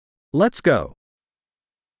Let's go.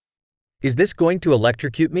 Is this going to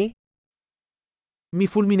electrocute me? Mi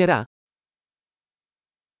fulminerà?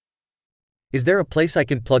 Is there a place I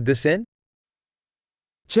can plug this in?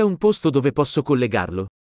 C'è un posto dove posso collegarlo?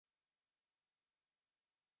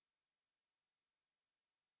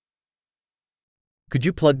 Could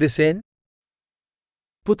you plug this in?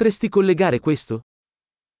 Potresti collegare questo?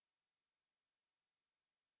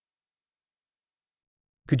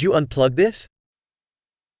 Could you unplug this?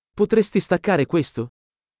 Potresti staccare questo?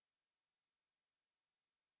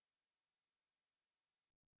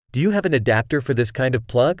 Do you have an adapter for this kind of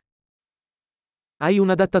plug? Hai un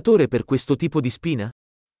adattatore per questo tipo di spina?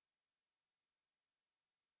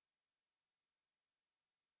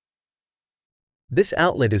 This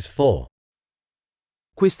outlet is full.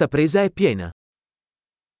 Questa presa è piena.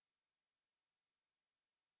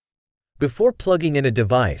 Before plugging in a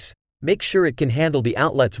device, make sure it can handle the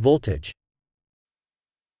outlet's voltage.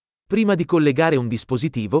 Prima di collegare un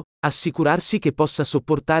dispositivo, assicurarsi che possa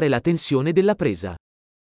sopportare la tensione della presa.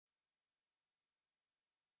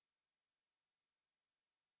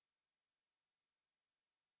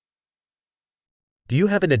 Do you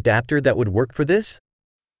have an adapter that would work for this?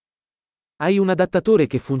 Hai un adattatore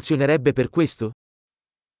che funzionerebbe per questo?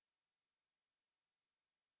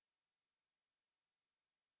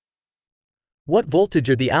 What voltage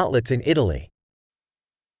are the outlets in Italy?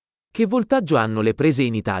 Che voltaggio hanno le prese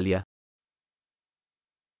in Italia?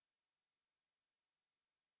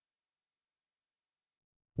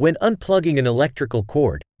 When unplugging an electrical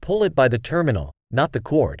cord, pull it by the terminal, not the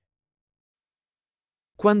cord.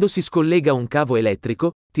 Quando si scollega un cavo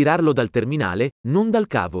elettrico, tirarlo dal terminale, non dal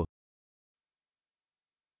cavo.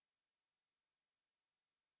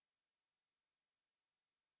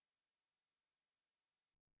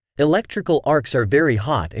 Electrical arcs are very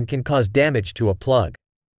hot and can cause damage to a plug.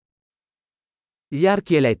 Gli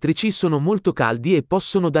archi elettrici sono molto caldi e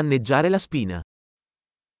possono danneggiare la spina.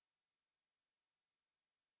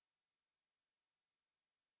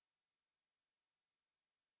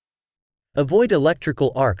 Avoid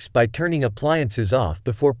electrical arcs by turning appliances off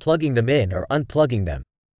before plugging them in or unplugging them.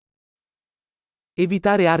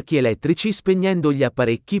 Evitare archi elettrici spegnendo gli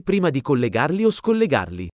apparecchi prima di collegarli o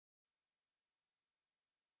scollegarli.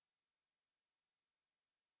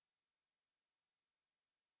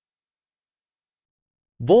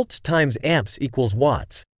 Volts times amps equals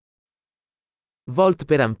watts. Volt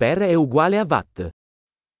per ampere è uguale a watt.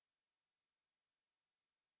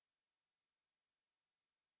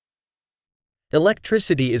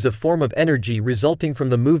 Electricity is a form of energy resulting from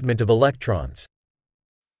the movement of electrons.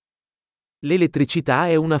 L'elettricità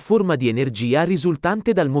è una forma di energia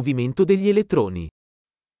risultante dal movimento degli elettroni.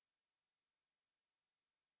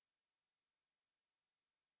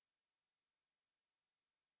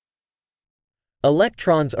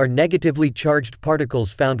 Electrons are negatively charged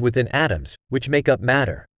particles found within atoms, which make up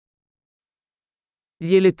matter.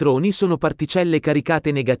 Gli elettroni sono particelle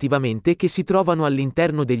caricate negativamente che si trovano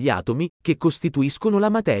all'interno degli atomi, che costituiscono la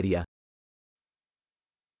materia.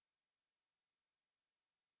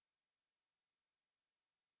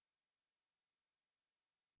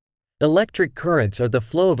 Electric currents are the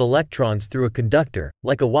flow of electrons through a conductor,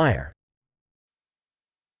 like a wire.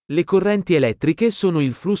 Le correnti elettriche sono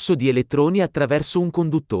il flusso di elettroni attraverso un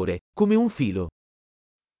conduttore, come un filo.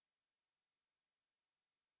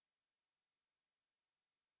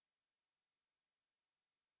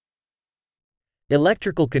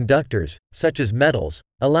 Electrical conductors, such as metals,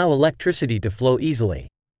 allow electricity to flow easily.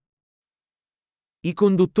 I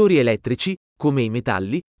conduttori elettrici, come i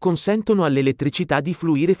metalli, consentono all'elettricità di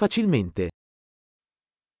fluire facilmente.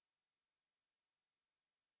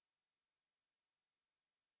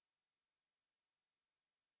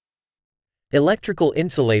 Electrical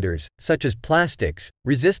insulators, such as plastics,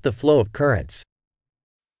 resist the flow of currents.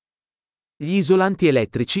 Gli isolanti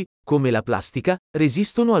elettrici, come la plastica,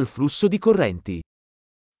 resistono al flusso di correnti.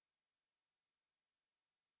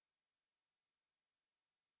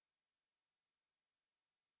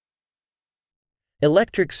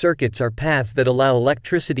 Electric circuits are paths that allow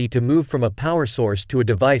electricity to move from a power source to a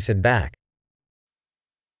device and back.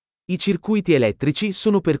 I circuiti elettrici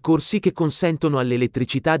sono percorsi che consentono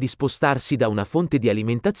all'elettricità di spostarsi da una fonte di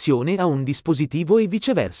alimentazione a un dispositivo e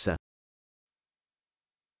viceversa.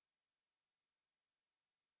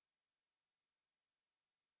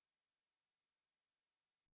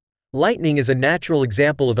 Lightning is a natural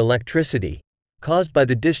example of electricity, caused by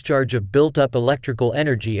the discharge of built-up electrical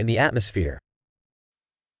energy in the atmosphere.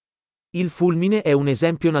 Il fulmine è un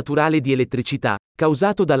esempio naturale di elettricità,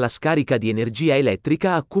 causato dalla scarica di energia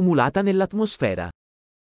elettrica accumulata nell'atmosfera.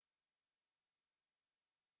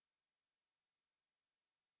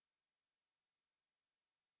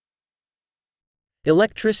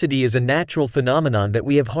 Electricity is a natural phenomenon that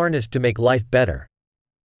we have harnessed to make life better.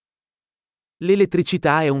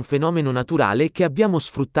 L'elettricità è un fenomeno naturale che abbiamo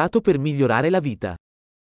sfruttato per migliorare la vita.